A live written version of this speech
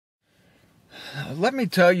Let me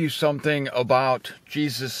tell you something about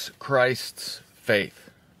Jesus Christ's faith.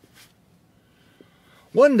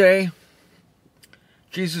 One day,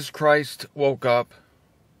 Jesus Christ woke up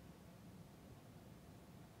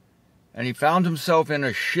and he found himself in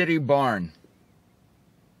a shitty barn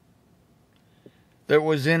that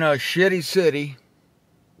was in a shitty city,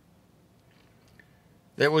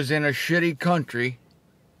 that was in a shitty country,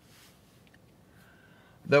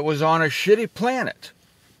 that was on a shitty planet,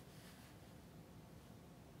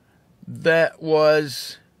 that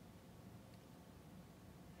was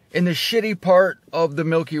in the shitty part of the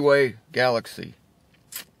Milky Way galaxy.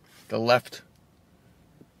 The left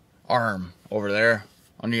arm over there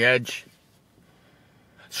on the edge.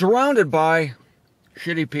 Surrounded by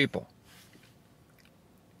shitty people.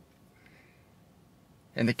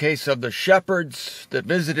 In the case of the shepherds that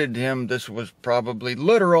visited him, this was probably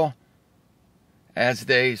literal, as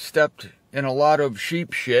they stepped in a lot of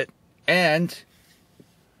sheep shit and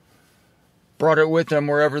brought it with them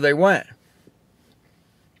wherever they went.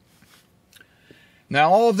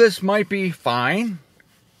 Now, all of this might be fine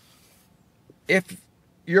if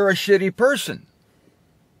you're a shitty person.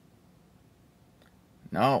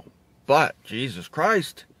 No, but Jesus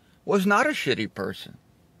Christ was not a shitty person.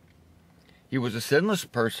 He was a sinless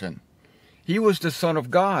person. He was the Son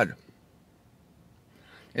of God.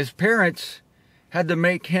 His parents had to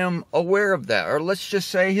make him aware of that. Or let's just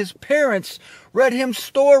say his parents read him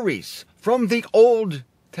stories from the Old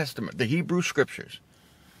Testament, the Hebrew Scriptures.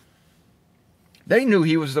 They knew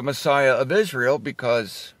he was the Messiah of Israel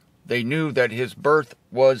because they knew that his birth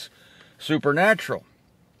was supernatural.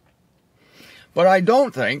 But I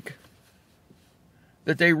don't think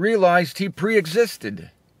that they realized he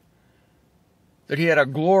pre-existed, that he had a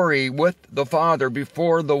glory with the Father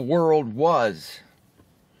before the world was.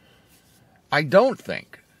 I don't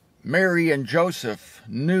think Mary and Joseph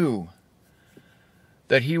knew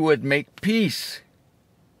that he would make peace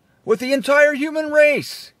with the entire human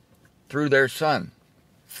race through their Son.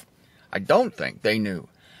 I don't think they knew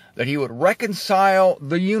that he would reconcile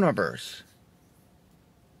the universe,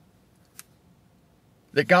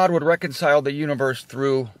 that God would reconcile the universe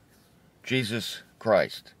through Jesus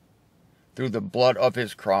Christ, through the blood of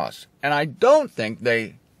his cross. And I don't think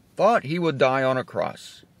they thought he would die on a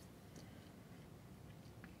cross.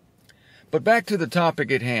 But back to the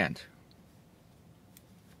topic at hand.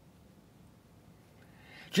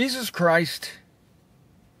 Jesus Christ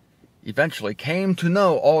eventually came to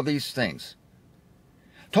know all these things.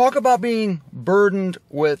 Talk about being burdened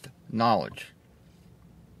with knowledge.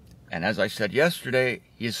 And as I said yesterday,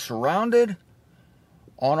 he is surrounded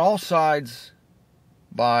on all sides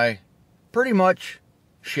by pretty much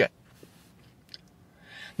shit.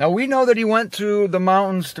 Now we know that he went to the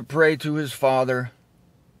mountains to pray to his Father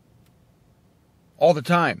all the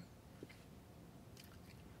time.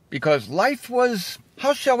 Because life was,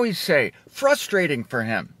 how shall we say, frustrating for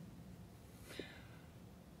him.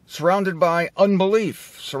 Surrounded by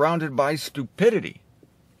unbelief, surrounded by stupidity.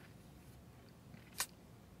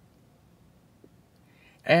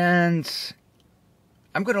 And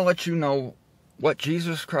I'm going to let you know what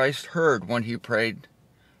Jesus Christ heard when he prayed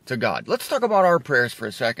to God. Let's talk about our prayers for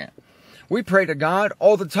a second. We pray to God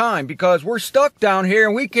all the time because we're stuck down here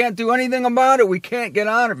and we can't do anything about it. We can't get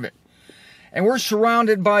out of it. And we're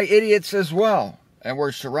surrounded by idiots as well. And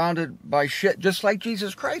we're surrounded by shit just like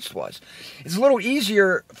Jesus Christ was. It's a little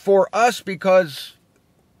easier for us because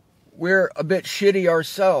we're a bit shitty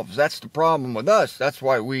ourselves. That's the problem with us. That's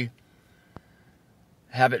why we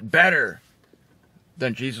have it better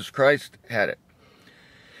than Jesus Christ had it.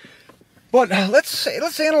 But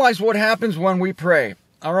let's analyze what happens when we pray.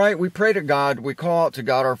 All right, we pray to God. We call out to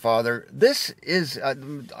God our Father. This is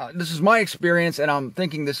my experience, and I'm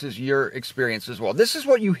thinking this is your experience as well. This is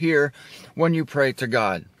what you hear when you pray to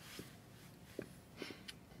God.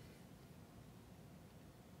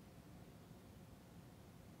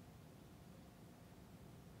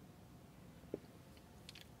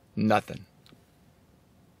 Nothing.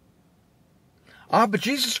 But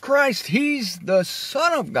Jesus Christ, he's the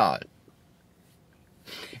Son of God.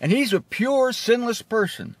 And he's a pure, sinless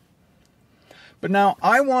person. But now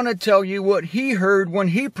I want to tell you what he heard when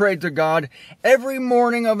he prayed to God every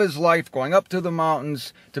morning of his life, going up to the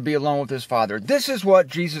mountains to be alone with his Father. This is what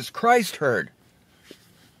Jesus Christ heard.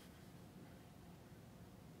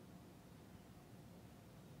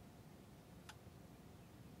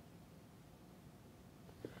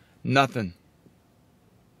 Nothing.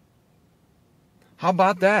 How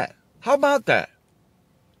about that? How about that?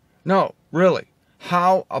 No, really.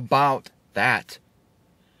 How about that?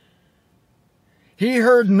 He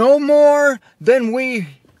heard no more than we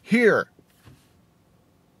hear.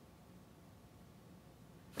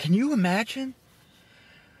 Can you imagine?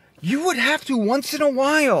 You would have to once in a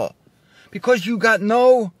while, because you got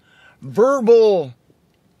no verbal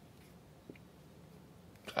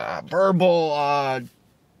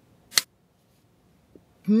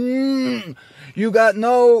you got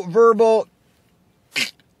no verbal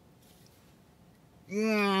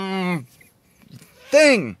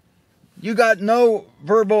thing. You got no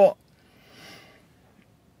verbal,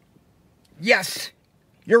 yes,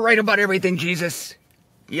 you're right about everything, Jesus.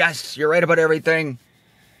 Yes, you're right about everything.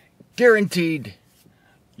 Guaranteed.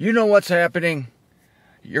 You know what's happening.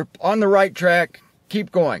 You're on the right track.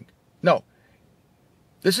 Keep going. No.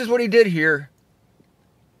 This is what he did here.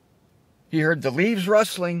 He heard the leaves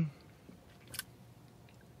rustling.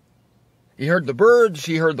 He heard the birds.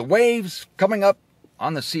 He heard the waves coming up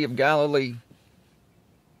on the Sea of Galilee.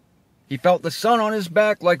 He felt the sun on his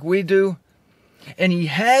back like we do. And he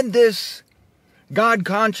had this God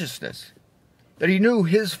consciousness that he knew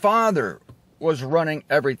his Father was running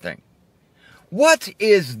everything. What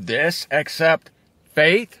is this except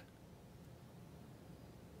faith?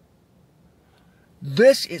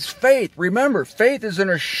 This is faith. Remember, faith is an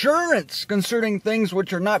assurance concerning things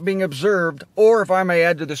which are not being observed, or, if I may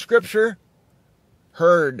add to the scripture,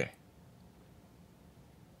 heard.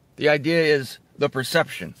 The idea is the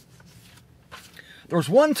perception. There was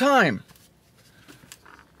one time,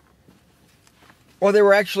 well, there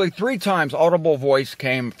were actually 3 times audible voice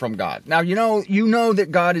came from God. Now, you know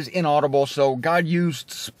that God is inaudible, so God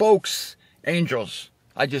used spokes angels.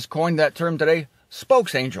 I just coined that term today,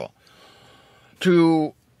 spokes angel,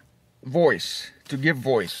 to give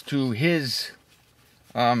voice to his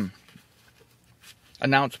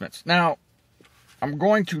announcements. Now, I'm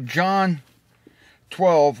going to John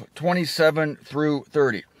 12:27 through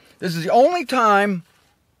 30. This is the only time,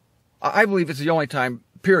 I believe it's the only time,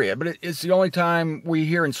 period, but it's the only time we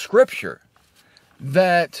hear in Scripture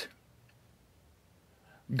that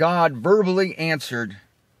God verbally answered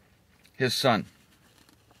his Son.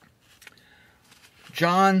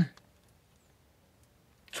 John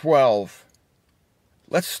 12.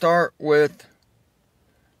 Let's start with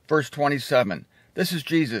verse 27. This is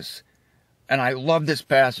Jesus. And I love this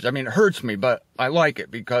passage. I mean, it hurts me, but I like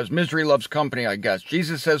it because misery loves company, I guess.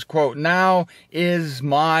 Jesus says, quote, "Now is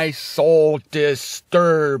my soul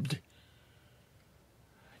disturbed."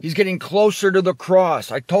 He's getting closer to the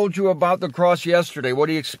cross. I told you about the cross yesterday, what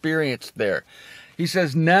he experienced there. He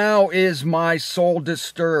says, "Now is my soul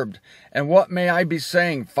disturbed. And what may I be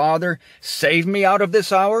saying? Father, save me out of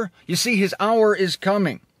this hour?" You see, his hour is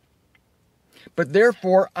coming. "But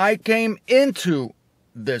therefore I came into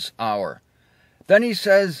this hour." Then he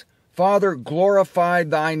says, "Father, glorify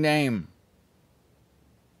thy name."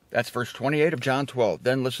 That's verse 28 of John 12.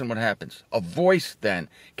 Then listen what happens. "A voice then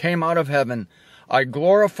came out of heaven. I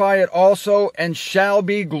glorify it also, and shall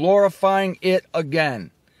be glorifying it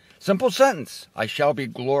again." Simple sentence. I shall be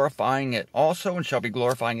glorifying it also, and shall be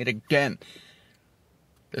glorifying it again.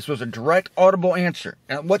 This was a direct, audible answer.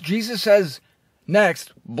 And what Jesus says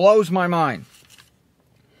next blows my mind.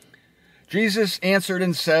 Jesus answered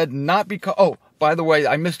and said, "Not because..." Oh, by the way,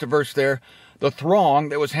 I missed a verse there. The throng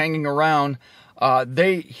that was hanging around,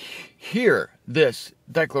 they hear this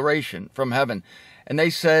declaration from heaven. And they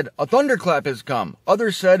said, "A thunderclap has come."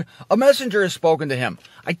 Others said, "A messenger has spoken to him."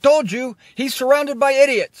 I told you, he's surrounded by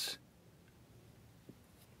idiots.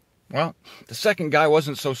 Well, the second guy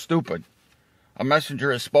wasn't so stupid. A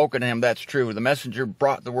messenger has spoken to him, that's true. The messenger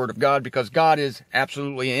brought the word of God because God is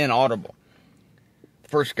absolutely inaudible. The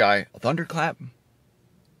first guy, a thunderclap?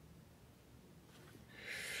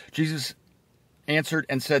 Jesus answered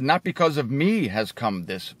and said, "Not because of me has come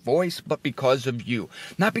this voice, but because of you."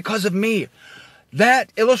 Not because of me.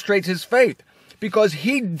 That illustrates his faith, because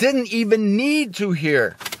he didn't even need to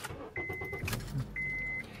hear.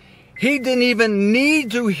 He didn't even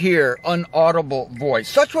need to hear an audible voice.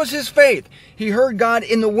 Such was his faith. He heard God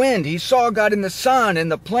in the wind. He saw God in the sun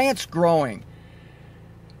and the plants growing.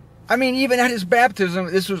 I mean, even at his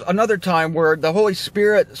baptism, this was another time where the Holy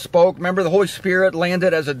Spirit spoke. Remember, the Holy Spirit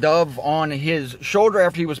landed as a dove on his shoulder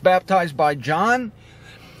after he was baptized by John.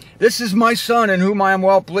 "This is my son in whom I am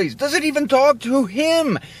well pleased." Doesn't even talk to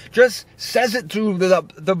him. Just says it to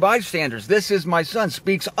the bystanders. "This is my son."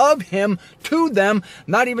 Speaks of him to them,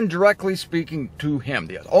 not even directly speaking to him.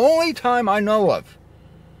 The only time I know of.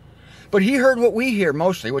 But he heard what we hear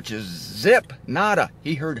mostly, which is zip, nada.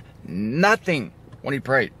 He heard nothing when he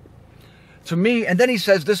prayed. To me, and then he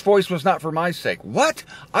says, "This voice was not for my sake." What?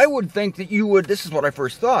 I would think that you would, this is what I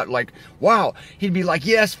first thought, like, wow, he'd be like,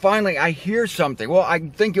 "Yes, finally, I hear something." Well, I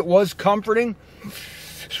think it was comforting.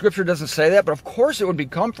 Scripture doesn't say that, but of course it would be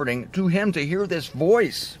comforting to him to hear this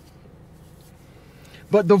voice.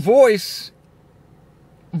 But the voices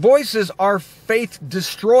are faith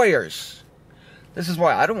destroyers. This is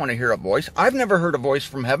why I don't want to hear a voice. I've never heard a voice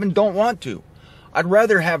from heaven. Don't want to. I'd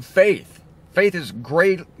rather have faith. Faith is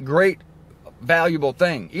great, valuable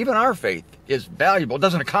thing. Even our faith is valuable. It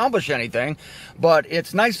doesn't accomplish anything, but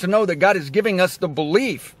it's nice to know that God is giving us the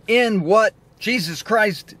belief in what Jesus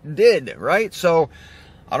Christ did, right? So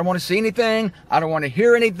I don't want to see anything. I don't want to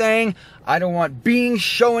hear anything. I don't want beings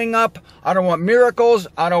showing up. I don't want miracles.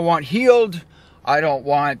 I don't want healed. I don't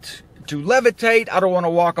want to levitate. I don't want to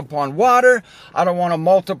walk upon water. I don't want to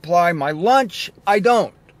multiply my lunch. I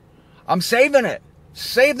don't. I'm saving it.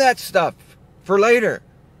 Save that stuff for later.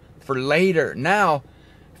 For later. Now,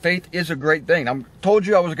 faith is a great thing. I told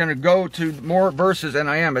you I was going to go to more verses than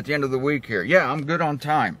I am at the end of the week here. Yeah, I'm good on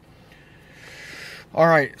time. All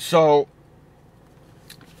right, so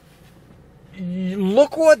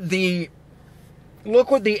look what the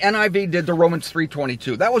NIV did to Romans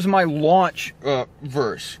 3:22. That was my launch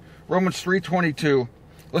verse. Romans 3:22.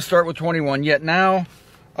 Let's start with 21. Yet now,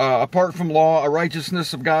 apart from law, a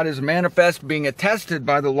righteousness of God is manifest, being attested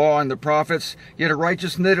by the law and the prophets. Yet a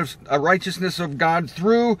righteousness of God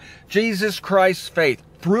through Jesus Christ's faith.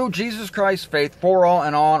 Through Jesus Christ's faith for all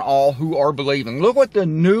and on all who are believing. Look what the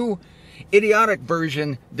New Idiotic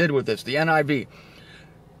Version did with this, the NIV.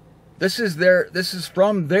 This is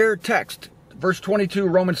from their text. Verse 22,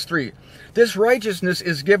 Romans 3. This righteousness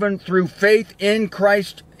is given through faith in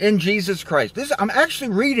Christ, in Jesus Christ. I'm actually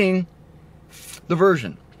reading the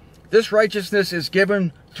version. This righteousness is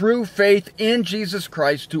given through faith in Jesus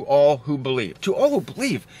Christ to all who believe. To all who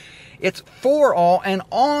believe. It's for all and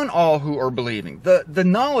on all who are believing. The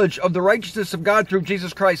knowledge of the righteousness of God through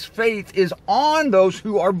Jesus Christ's faith is on those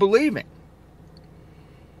who are believing.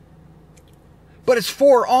 But it's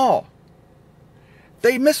for all.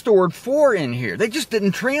 They missed the word for in here. They just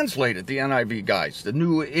didn't translate it, the NIV guys, the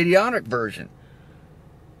New Idiotic Version.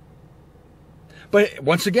 But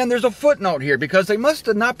once again, there's a footnote here because they must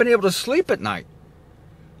have not been able to sleep at night.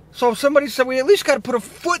 So somebody said, we at least got to put a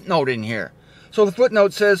footnote in here. So the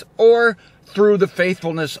footnote says, or through the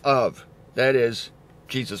faithfulness of, that is,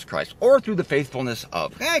 Jesus Christ. Or through the faithfulness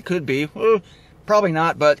of. It could be. Well, probably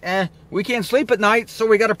not, but we can't sleep at night, so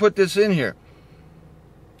we got to put this in here.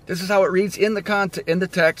 This is how it reads in the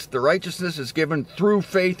text. The righteousness is given through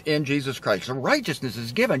faith in Jesus Christ. The righteousness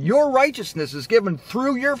is given. Your righteousness is given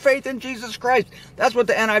through your faith in Jesus Christ. That's what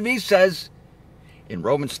the NIV says in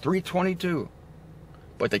Romans 3:22.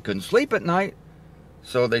 But they couldn't sleep at night,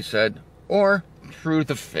 so they said, or through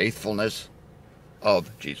the faithfulness of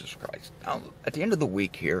Jesus Christ. Now, at the end of the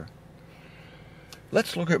week here,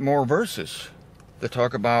 let's look at more verses that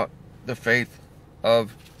talk about the faith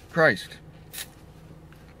of Christ.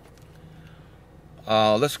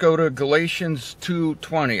 Let's go to Galatians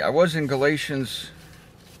 2:20. I was in Galatians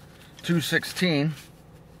 2:16.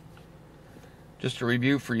 Just to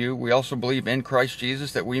review for you, we also believe in Christ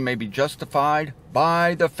Jesus that we may be justified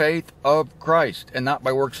by the faith of Christ and not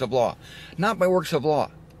by works of law. Not by works of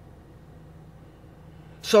law.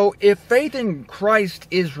 So if faith in Christ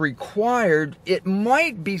is required, it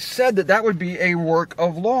might be said that that would be a work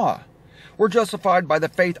of law. We're justified by the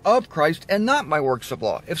faith of Christ and not by works of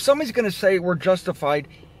law. If somebody's going to say we're justified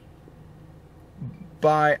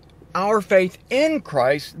by our faith in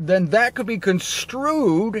Christ, then that could be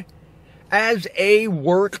construed as a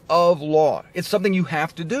work of law. It's something you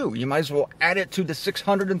have to do. You might as well add it to the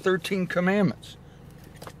 613 commandments.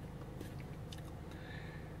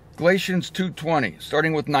 Galatians 2:20,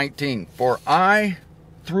 starting with 19. For I,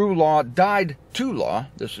 through law, died to law,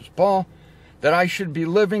 this is Paul, that I should be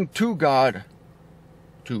living to God,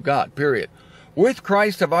 period. With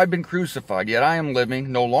Christ have I been crucified, yet I am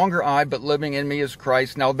living, no longer I, but living in me is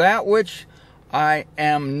Christ. Now that which I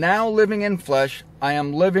am now living in flesh, I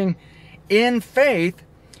am living in faith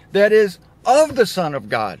that is of the Son of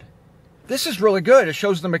God. This is really good. It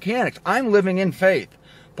shows the mechanics. I'm living in faith.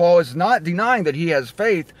 Paul is not denying that he has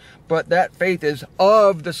faith, but that faith is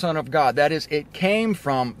of the Son of God. That is, it came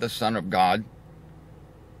from the Son of God.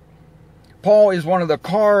 Paul is one of the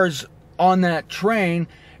cars on that train,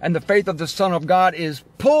 and the faith of the Son of God is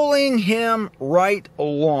pulling him right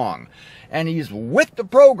along. And he's with the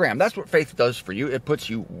program. That's what faith does for you. It puts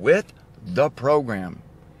you with the program.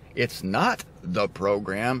 It's not the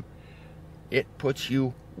program. It puts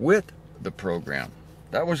you with the program.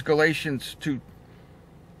 That was Galatians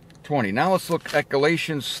 2:20. Now let's look at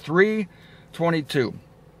Galatians 3:22.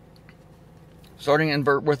 Starting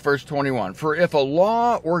with verse 21. For if a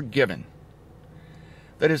law were given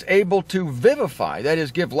that is able to vivify, that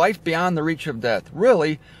is, give life beyond the reach of death,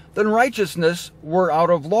 really, then righteousness were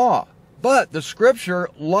out of law. But the Scripture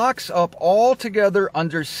locks up all together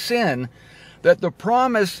under sin, that the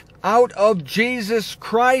promise out of Jesus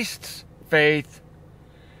Christ's faith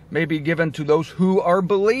may be given to those who are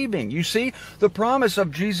believing. You see, the promise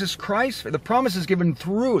of Jesus Christ, the promise is given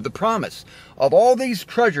through the promise of all these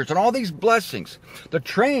treasures and all these blessings. The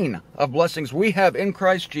train of blessings we have in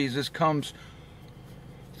Christ Jesus comes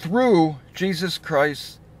through Jesus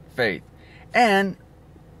Christ's faith. And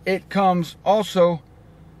it comes also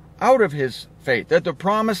out of his faith, that the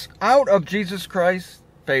promise out of Jesus Christ's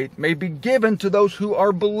faith may be given to those who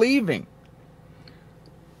are believing.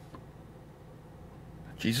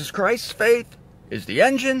 Jesus Christ's faith is the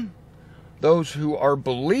engine. Those who are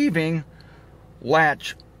believing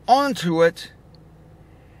latch onto it,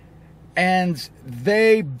 and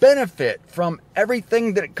they benefit from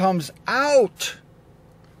everything that comes out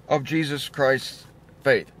of Jesus Christ's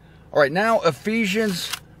faith. All right, now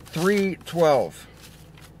Ephesians 3:12.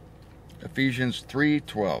 Ephesians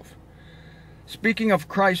 3:12. Speaking of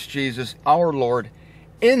Christ Jesus, our Lord,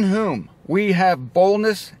 in whom we have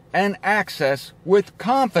boldness and access with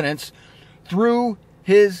confidence through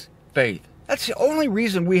his faith. That's the only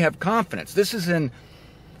reason we have confidence. This is in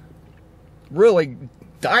really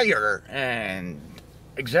dire and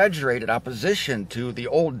exaggerated opposition to the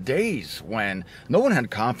old days when no one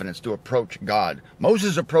had confidence to approach God.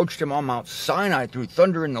 Moses approached him on Mount Sinai through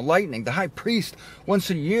thunder and the lightning. The high priest once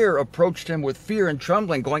a year approached him with fear and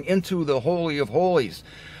trembling, going into the Holy of Holies,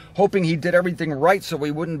 hoping he did everything right so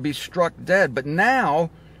he wouldn't be struck dead. But now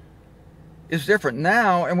is different.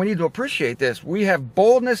 Now, and we need to appreciate this, we have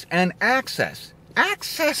boldness and access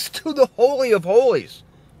to the Holy of Holies.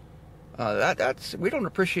 We don't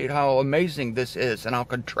appreciate how amazing this is and how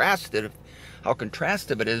contrastive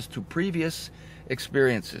it is to previous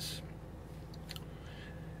experiences.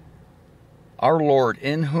 Our Lord,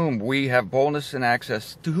 in whom we have boldness and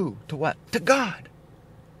access to who? To what? To God.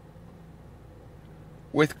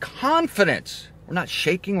 With confidence. We're not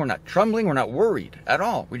shaking, we're not trembling, we're not worried at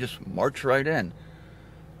all. We just march right in.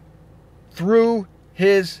 Through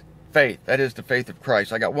his faith. That is the faith of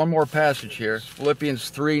Christ. I got one more passage here.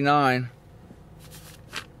 Philippians 3:9.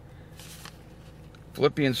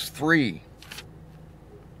 Philippians 3,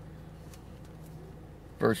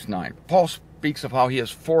 verse 9. Paul speaks of how he has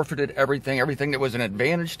forfeited everything that was an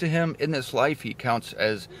advantage to him in this life. He counts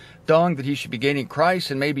as dung, that he should be gaining Christ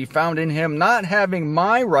and may be found in him, not having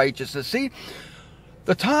my righteousness. See,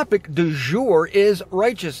 the topic du jour is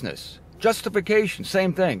righteousness. Justification,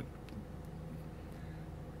 same thing.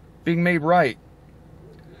 Being made right.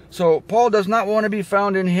 So Paul does not want to be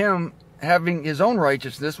found in him having his own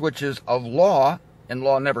righteousness, which is of law, and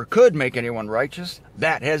law never could make anyone righteous.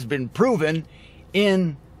 That has been proven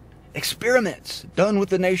in experiments done with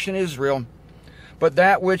the nation Israel. But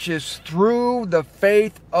that which is through the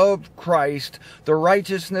faith of Christ, the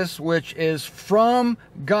righteousness which is from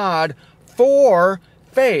God for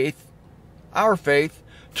faith, our faith,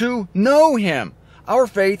 to know him. Our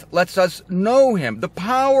faith lets us know him, the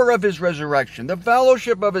power of his resurrection, the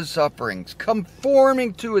fellowship of his sufferings,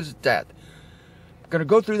 conforming to his death. I'm going to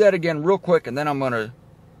go through that again real quick, and then I'm going to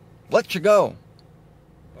let you go.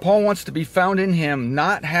 Paul wants to be found in him,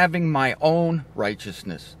 not having my own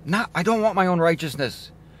righteousness. I don't want my own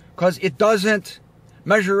righteousness, because it doesn't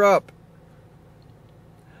measure up.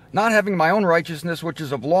 Not having my own righteousness, which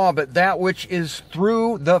is of law, but that which is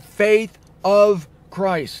through the faith of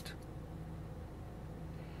Christ.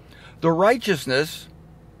 The righteousness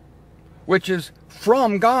which is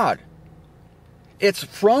from God. It's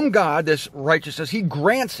from God, this righteousness. He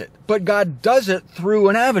grants it, but God does it through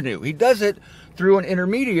an avenue. He does it through an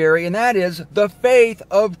intermediary, and that is the faith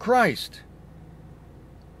of Christ.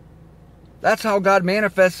 That's how God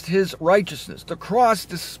manifests his righteousness. The cross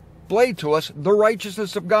displayed to us the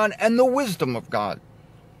righteousness of God and the wisdom of God.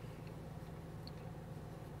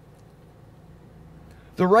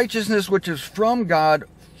 The righteousness which is from God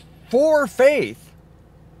for faith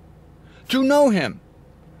to know him.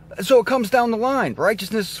 So it comes down the line.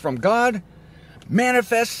 Righteousness from God,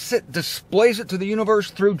 manifests it, displays it to the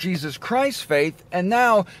universe through Jesus Christ's faith, and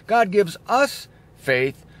now God gives us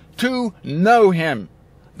faith to know him.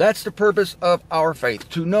 That's the purpose of our faith,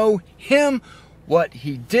 to know him, what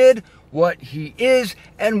he did, what he is,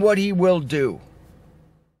 and what he will do.